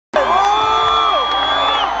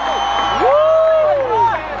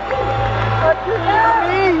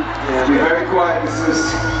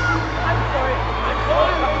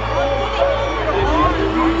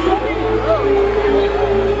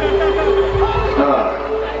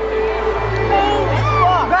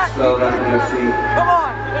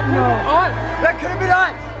could have been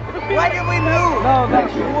us. Why did we move? No, that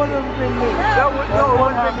would have been me. No, it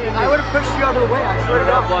wouldn't have been me. I would have pushed you out of the way. I swear to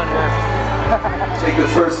God. Take the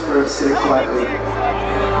first verse, sit quietly.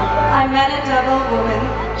 I met a double woman.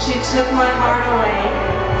 She took my heart away.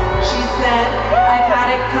 She said, I've had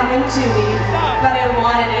it coming to me, but I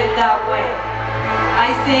wanted it that way. I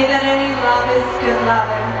say that any love is good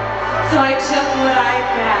loving, so I took what I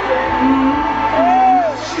got.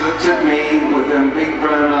 She looked at me with them big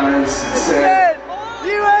brown eyes and said,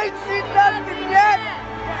 You ain't seen nothing yet,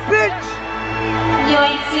 bitch! You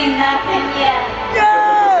ain't seen nothing yet.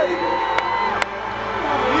 No!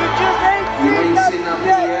 You just ain't You seen ain't seen nothing nothing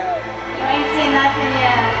yet! yet? You ain't seen nothing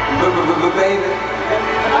yet. Baby.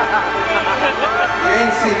 You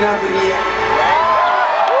ain't seen nothing yet.